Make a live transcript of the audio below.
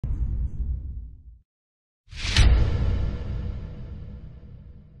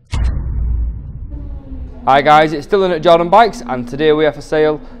Hi guys, it's Dylan at Jordan Bikes and today we have for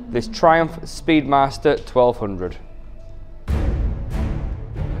sale this Triumph Speedmaster 1200.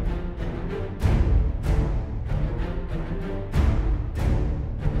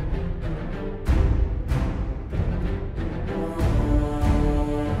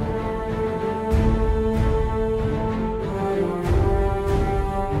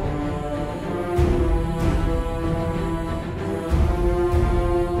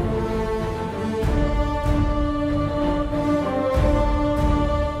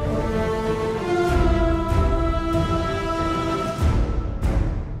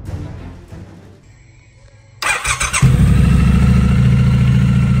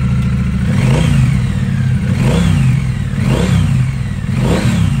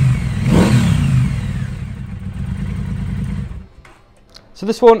 So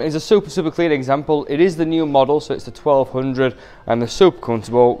this one is a super clean example. It is the new model, so it's the 1200 and they're super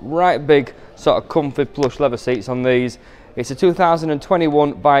comfortable, right big sort of comfy plush leather seats on these. It's a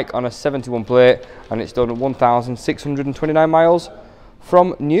 2021 bike on a 71 plate and it's done 1,629 miles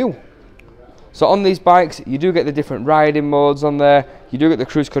from new. So on these bikes you do get the different riding modes on there, you do get the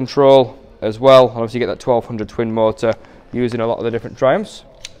cruise control as well, and obviously you get that 1200 twin motor using a lot of the different Triumphs.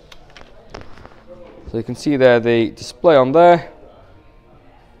 So you can see there the display on there.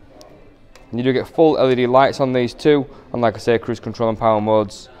 And you do get full LED lights on these too, and like I say, cruise control and power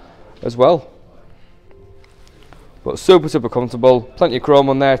modes as well. But super comfortable, plenty of chrome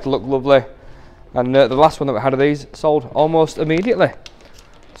on there to look lovely. And the last one that we had of these sold almost immediately.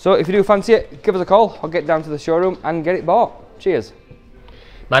 So if you do fancy it, give us a call. I'll get down to the showroom and get it bought. Cheers.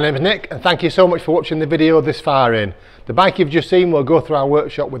 My name is Nick and thank you so much for watching the video this far in. The bike you've just seen will go through our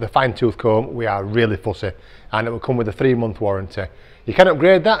workshop with a fine tooth comb. We are really fussy, and it will come with a 3-month warranty. You can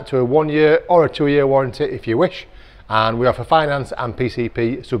upgrade that to a 1-year or a 2-year warranty if you wish, and we offer finance and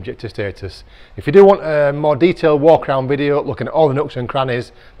PCP subject to status. If you do want a more detailed walk around video looking at all the nooks and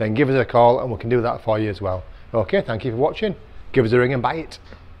crannies, then give us a call and we can do that for you as well. Okay, thank you for watching. Give us a ring and buy it.